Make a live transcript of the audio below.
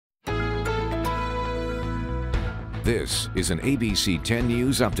This is an ABC 10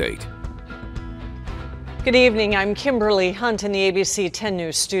 News update. Good evening. I'm Kimberly Hunt in the ABC 10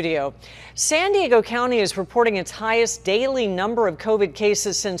 News studio. San Diego County is reporting its highest daily number of COVID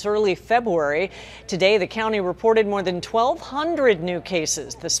cases since early February. Today, the county reported more than 1,200 new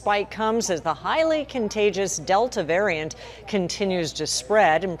cases. The spike comes as the highly contagious Delta variant continues to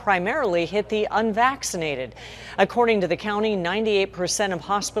spread and primarily hit the unvaccinated. According to the county, 98% of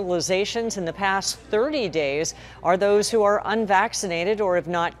hospitalizations in the past 30 days are those who are unvaccinated or have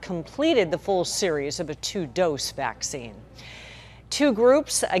not completed the full series of a two-dose vaccine. Two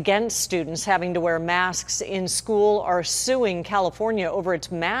groups against students having to wear masks in school are suing California over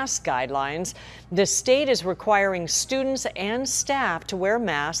its mask guidelines. The state is requiring students and staff to wear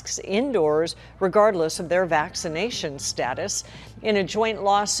masks indoors regardless of their vaccination status. In a joint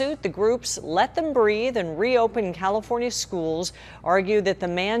lawsuit, the groups Let Them Breathe and Reopen California Schools argue that the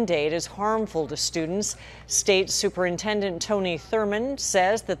mandate is harmful to students. State Superintendent Tony Thurmond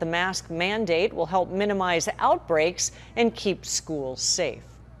says that the mask mandate will help minimize outbreaks and keep schools safe.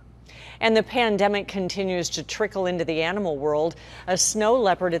 And the pandemic continues to trickle into the animal world. A snow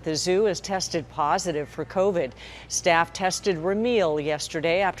leopard at the zoo has tested positive for COVID. Staff tested Ramil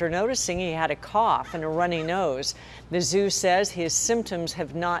yesterday after noticing he had a cough and a runny nose. The zoo says his symptoms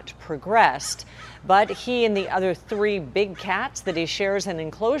have not progressed, but he and the other 3 big cats that he shares an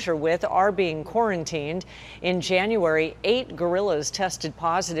enclosure with are being quarantined. In January, 8 gorillas tested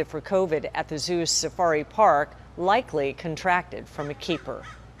positive for COVID at the zoo's safari park, likely contracted from a keeper.